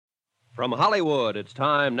From Hollywood, it's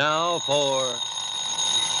time now for.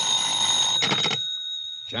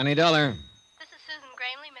 Johnny Dollar. This is Susan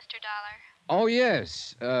Gramley, Mr. Dollar. Oh,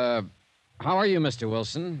 yes. How are you, Mr.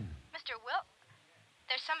 Wilson? Mr.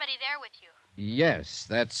 There's somebody there with you. Yes,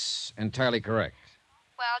 that's entirely correct.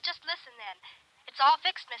 Well, just listen then. It's all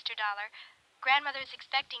fixed, Mr. Dollar. Grandmother's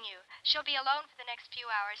expecting you. She'll be alone for the next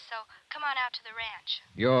few hours, so come on out to the ranch.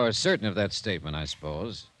 You're certain of that statement, I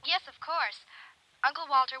suppose? Yes, of course. Uncle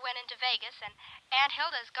Walter went into Vegas, and Aunt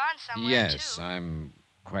Hilda's gone somewhere, Yes, too. I'm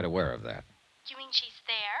quite aware of that. You mean she's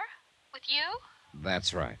there? With you?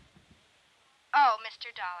 That's right. Oh,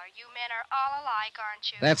 Mr. Dollar, you men are all alike,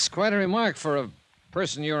 aren't you? That's quite a remark for a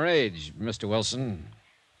person your age, Mr. Wilson.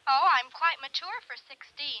 Oh, I'm quite mature for 16.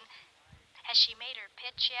 Has she made her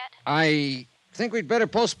pitch yet? I think we'd better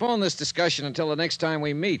postpone this discussion until the next time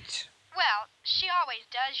we meet. Well, she always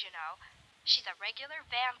does, you know. She's a regular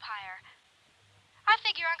vampire. I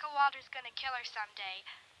figure Uncle Walter's going to kill her someday.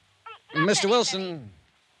 Not Mr. that Wilson.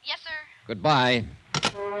 Yes, sir. Goodbye.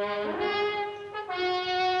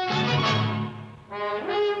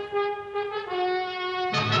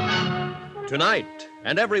 Tonight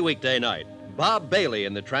and every weekday night, Bob Bailey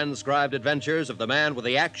in the transcribed adventures of the man with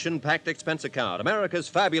the action-packed expense account, America's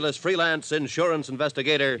fabulous freelance insurance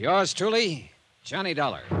investigator. Yours truly, Johnny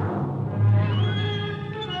Dollar.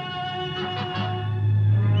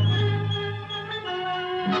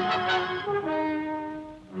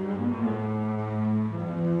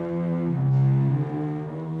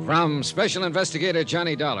 From Special Investigator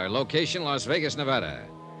Johnny Dollar, location Las Vegas, Nevada,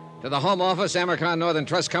 to the Home Office, Amercon Northern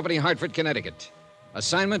Trust Company, Hartford, Connecticut.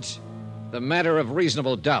 Assignment, the matter of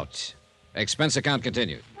reasonable doubt. Expense account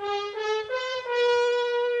continued.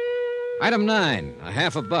 Item 9, a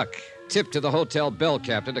half a buck. Tip to the hotel bell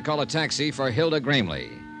captain to call a taxi for Hilda Gramley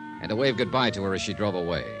and to wave goodbye to her as she drove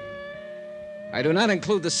away. I do not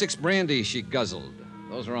include the 6 brandies she guzzled.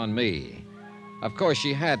 Those are on me. Of course,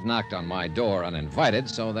 she had knocked on my door uninvited,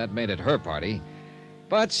 so that made it her party.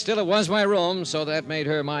 But still, it was my room, so that made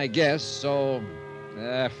her my guest, so...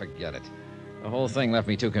 forget it. The whole thing left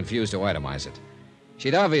me too confused to itemize it.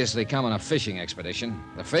 She'd obviously come on a fishing expedition.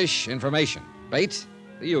 The fish, information. Bait,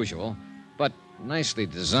 the usual, but nicely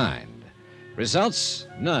designed. Results,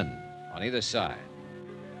 none on either side.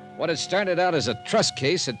 What had started out as a trust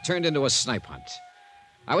case had turned into a snipe hunt.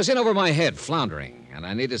 I was in over my head, floundering, and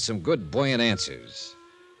I needed some good, buoyant answers.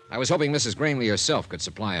 I was hoping Mrs. Gramley herself could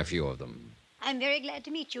supply a few of them. I'm very glad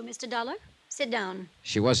to meet you, Mr. Dollar. Sit down.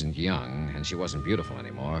 She wasn't young, and she wasn't beautiful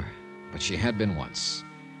anymore, but she had been once.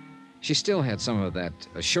 She still had some of that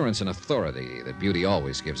assurance and authority that beauty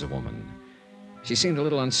always gives a woman. She seemed a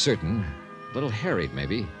little uncertain, a little harried,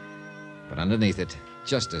 maybe, but underneath it,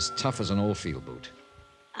 just as tough as an old field boot.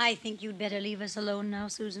 I think you'd better leave us alone now,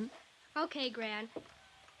 Susan. Okay, Gran.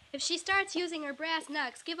 If she starts using her brass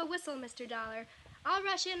knucks, give a whistle, Mr. Dollar. I'll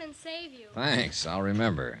rush in and save you. Thanks, I'll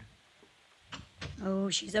remember. Oh,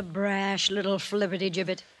 she's a brash little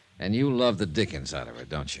flibberty-gibbet. And you love the dickens out of her,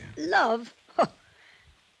 don't you? Love? Oh.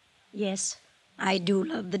 Yes, I do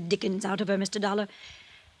love the dickens out of her, Mr. Dollar.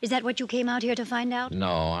 Is that what you came out here to find out?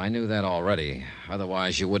 No, I knew that already.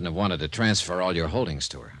 Otherwise, you wouldn't have wanted to transfer all your holdings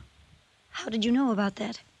to her. How did you know about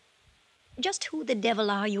that? Just who the devil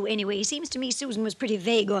are you, anyway? Seems to me Susan was pretty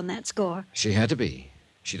vague on that score. She had to be.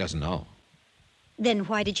 She doesn't know. Then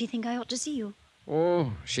why did she think I ought to see you?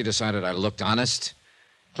 Oh, she decided I looked honest.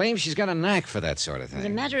 Claims she's got a knack for that sort of thing. As a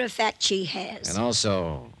matter of fact, she has. And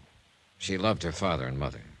also, she loved her father and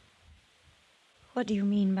mother. What do you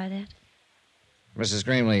mean by that? Mrs.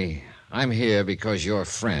 Gramley, I'm here because your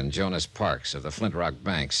friend, Jonas Parks of the Flint Rock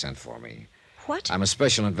Bank, sent for me. What? I'm a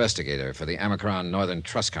special investigator for the Amercon Northern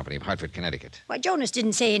Trust Company of Hartford, Connecticut. Why, Jonas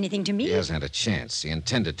didn't say anything to me. He hasn't had a chance. He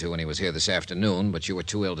intended to when he was here this afternoon, but you were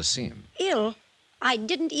too ill to see him. Ill? I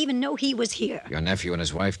didn't even know he was here. Your nephew and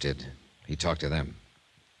his wife did. He talked to them.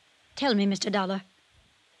 Tell me, Mr. Dollar,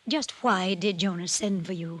 just why did Jonas send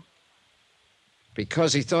for you?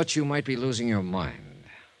 Because he thought you might be losing your mind.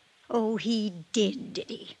 Oh, he did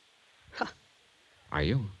he? Huh. Are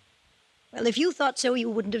you? Well, if you thought so, you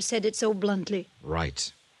wouldn't have said it so bluntly.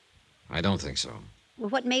 Right. I don't think so. Well,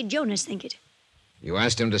 what made Jonas think it? You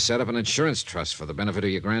asked him to set up an insurance trust for the benefit of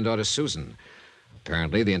your granddaughter, Susan.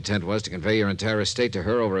 Apparently, the intent was to convey your entire estate to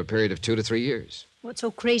her over a period of 2 to 3 years. What's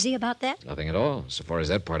so crazy about that? Nothing at all, so far as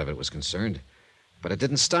that part of it was concerned. But it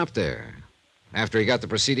didn't stop there. After he got the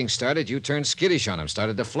proceedings started, you turned skittish on him,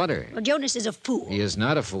 started to flutter. Well, Jonas is a fool. He is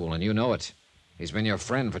not a fool, and you know it. He's been your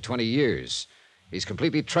friend for 20 years. He's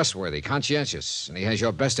completely trustworthy, conscientious, and he has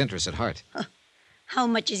your best interests at heart. Huh. How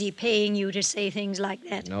much is he paying you to say things like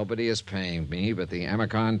that? Nobody is paying me but the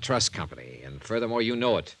Amercon Trust Company, and furthermore, you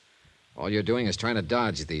know it. All you're doing is trying to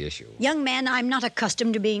dodge the issue. Young man, I'm not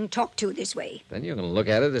accustomed to being talked to this way. Then you can look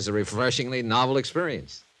at it as a refreshingly novel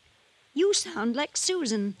experience. You sound like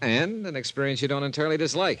Susan. And an experience you don't entirely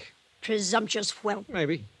dislike. Presumptuous whelp.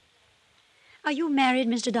 Maybe. Are you married,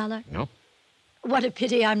 Mr. Dollar? No. What a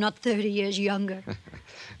pity I'm not 30 years younger.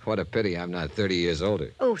 What a pity I'm not 30 years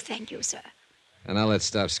older. Oh, thank you, sir. And now let's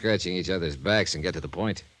stop scratching each other's backs and get to the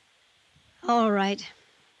point. All right.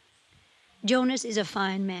 Jonas is a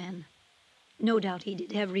fine man. No doubt he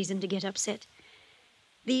did have reason to get upset.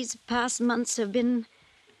 These past months have been...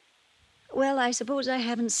 Well, I suppose I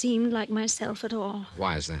haven't seemed like myself at all.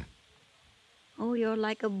 Why is that? Oh, you're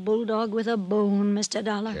like a bulldog with a bone, Mr.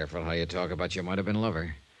 Dollar. Careful how you talk about your might-have-been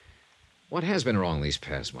lover. What has been wrong these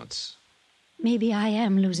past months? Maybe I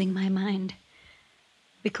am losing my mind.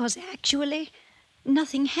 Because actually,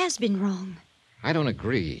 nothing has been wrong. I don't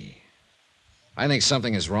agree. I think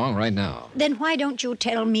something is wrong right now. Then why don't you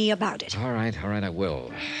tell me about it? All right, I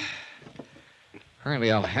will. Apparently,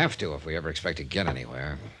 I'll have to if we ever expect to get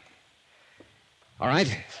anywhere. All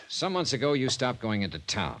right, some months ago, you stopped going into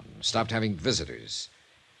town, stopped having visitors.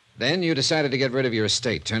 Then you decided to get rid of your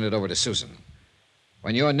estate, turn it over to Susan.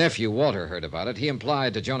 When your nephew, Walter, heard about it, he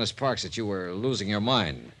implied to Jonas Parks that you were losing your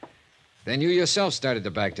mind. Then you yourself started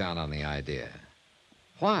to back down on the idea.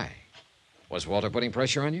 Why? Was Walter putting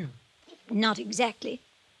pressure on you? Not exactly.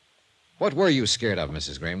 What were you scared of,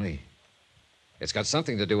 Mrs. Gramley? It's got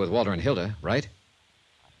something to do with Walter and Hilda, right?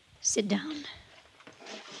 Sit down.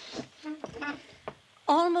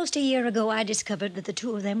 Almost a year ago, I discovered that the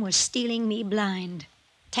two of them were stealing me blind.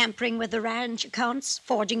 Tampering with the ranch accounts,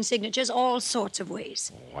 forging signatures, all sorts of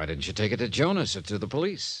ways. Why didn't you take it to Jonas or to the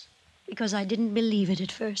police? Because I didn't believe it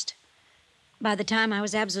at first. By the time I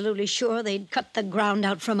was absolutely sure, they'd cut the ground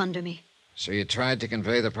out from under me. So you tried to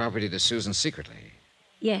convey the property to Susan secretly?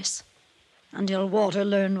 Yes, until Walter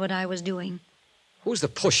learned what I was doing. Who's the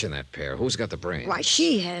push in that pair? Who's got the brains? Why,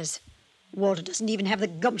 she has. Walter doesn't even have the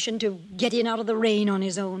gumption to get in out of the rain on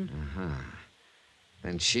his own.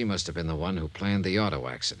 Then she must have been the one who planned the auto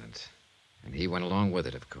accident. And he went along with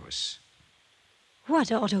it, of course.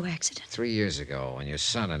 What auto accident? 3 years ago, when your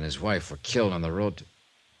son and his wife were killed on the road to...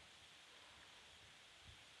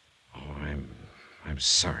 Oh, I'm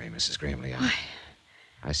sorry, Mrs. Gramley.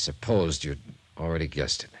 I supposed you'd already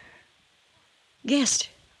guessed it. Guessed?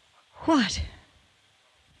 What?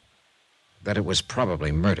 That it was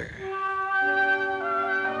probably murder.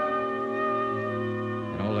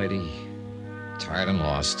 An old lady, tired and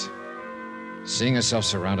lost, seeing herself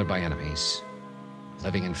surrounded by enemies,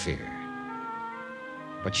 living in fear.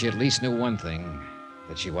 But she at least knew one thing,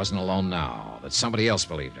 that she wasn't alone now, that somebody else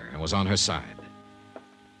believed her and was on her side.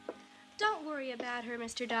 Don't worry about her,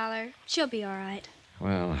 Mr. Dollar. She'll be all right.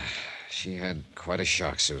 Well, she had quite a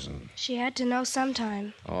shock, Susan. She had to know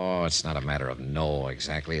sometime. Oh, it's not a matter of no,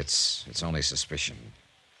 exactly. It's only suspicion.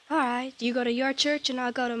 All right, you go to your church and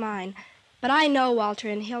I'll go to mine. But I know Walter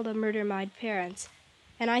and Hilda murdered my parents.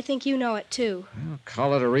 And I think you know it, too. Well,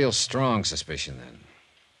 call it a real strong suspicion, then.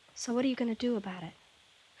 So what are you going to do about it?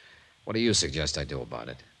 What do you suggest I do about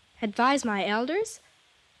it? Advise my elders?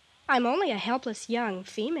 I'm only a helpless young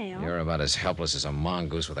female. You're about as helpless as a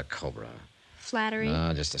mongoose with a cobra. Flattery?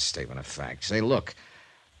 No, just a statement of fact. Say, look,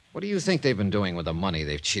 what do you think they've been doing with the money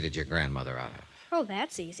they've cheated your grandmother out of? Oh,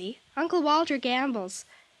 that's easy. Uncle Walter gambles.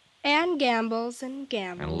 And gambles and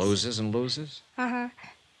gambles. And loses and loses? Uh-huh.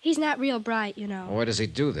 He's not real bright, you know. Where does he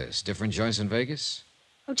do this? Different joints in Vegas?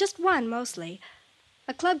 Oh, just one, mostly.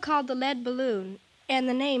 A club called the Lead Balloon, and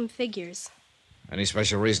the name figures. Any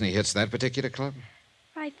special reason he hits that particular club?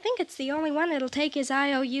 I think it's the only one that'll take his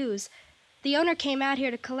IOUs. The owner came out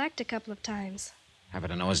here to collect a couple of times.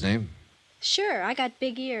 Happen to know his name? Sure, I got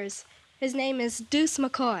big ears. His name is Deuce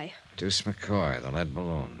McCoy. Deuce McCoy, the Lead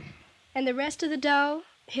Balloon. And the rest of the dough,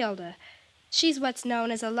 Hilda. She's what's known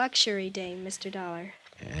as a luxury dame, Mr. Dollar.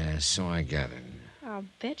 Yeah, so I gathered. I'll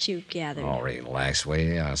bet you gathered. Oh, relax, will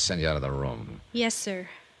you? I'll send you out of the room. Yes, sir.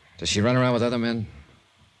 Does she run around with other men?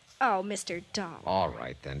 Oh, Mr. Dollar. All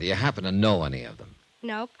right, then. Do you happen to know any of them?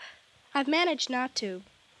 Nope. I've managed not to,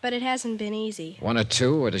 but it hasn't been easy. One or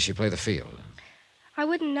two, or does she play the field? I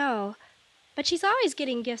wouldn't know, but she's always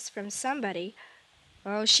getting gifts from somebody.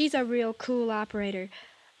 Oh, she's a real cool operator.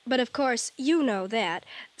 But of course, you know that,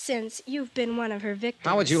 since you've been one of her victims.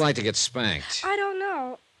 How would you like to get spanked? I don't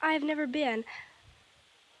know. I've never been.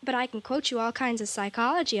 But I can quote you all kinds of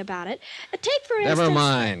psychology about it. Take, for instance... Never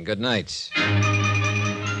mind. Good night.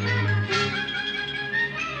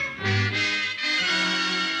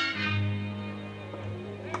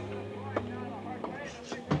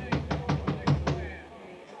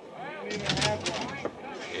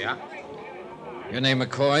 Yeah? Your name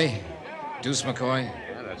McCoy? Deuce McCoy?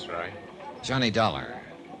 Yeah, that's right. Johnny Dollar.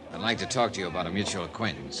 I'd like to talk to you about a mutual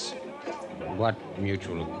acquaintance. What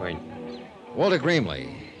mutual acquaintance? Walter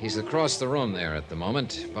Gramley. He's across the room there at the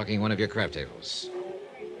moment, bucking one of your crap tables.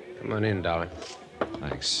 Come on in, Dollar.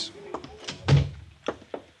 Thanks.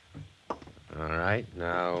 All right.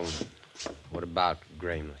 Now, what about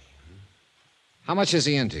Gramley? How much is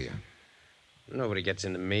he into you? Nobody gets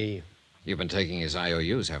into me. You've been taking his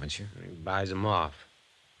IOUs, haven't you? He buys them off.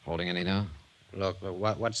 Holding any now? Look,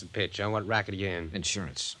 what's the pitch, huh? What racket are you in?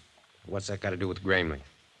 Insurance. What's that got to do with Gramley?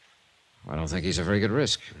 I don't think he's a very good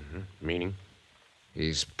risk. Meaning?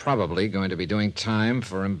 He's probably going to be doing time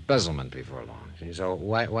for embezzlement before long. So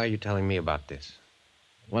why are you telling me about this?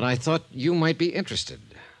 Well, I thought you might be interested,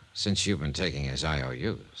 since you've been taking his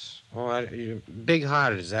IOUs. Oh, you're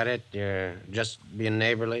big-hearted, is that it? You're just being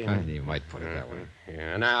neighborly? You might put it that way.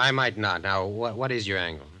 Yeah, and I might not. Now, what is your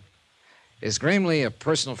angle? Is Gramley a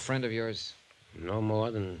personal friend of yours? No more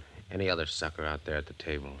than any other sucker out there at the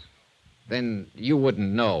tables. Then you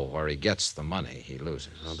wouldn't know where he gets the money he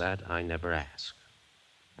loses. Well, that I never ask.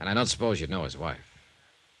 And I don't suppose you'd know his wife.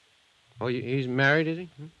 Oh, he's married, is he?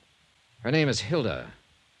 Her name is Hilda.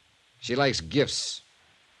 She likes gifts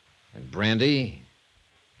and brandy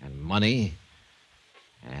and money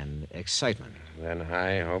and excitement. Then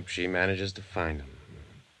I hope she manages to find him.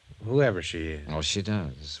 Whoever she is. Oh, she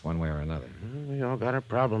does, one way or another. We all got our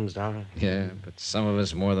problems, Dollar. Yeah, but some of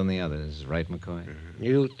us more than the others, right, McCoy?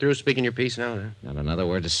 You through speaking your piece now, huh? Not another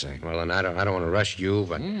word to say. Well, then I don't want to rush you,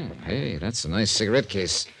 but... Hey, that's a nice cigarette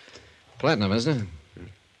case. Platinum, isn't it?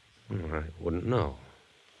 I wouldn't know.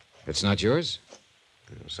 It's not yours?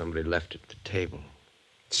 Somebody left it at the table.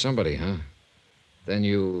 Somebody, huh? Then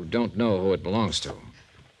you don't know who it belongs to.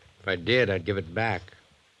 If I did, I'd give it back.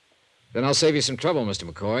 Then I'll save you some trouble, Mr.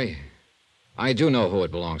 McCoy. I do know who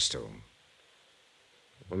it belongs to.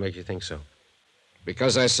 What makes you think so?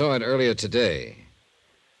 Because I saw it earlier today.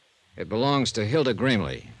 It belongs to Hilda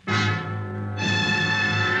Gramley.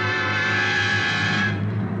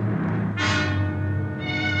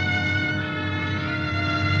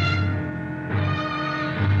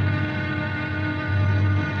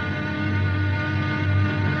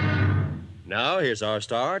 Now, here's our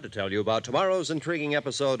star to tell you about tomorrow's intriguing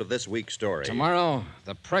episode of this week's story. Tomorrow,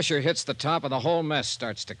 the pressure hits the top and the whole mess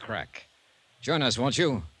starts to crack. Join us, won't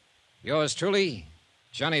you? Yours truly,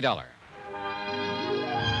 Johnny Dollar.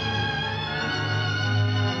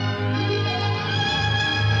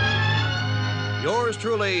 Yours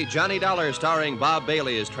truly, Johnny Dollar, starring Bob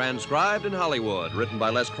Bailey, is transcribed in Hollywood. Written by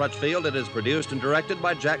Les Crutchfield, it is produced and directed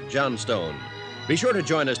by Jack Johnstone. Be sure to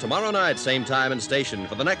join us tomorrow night, same time and station,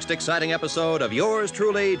 for the next exciting episode of Yours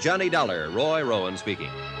truly, Johnny Dollar. Roy Rowan speaking.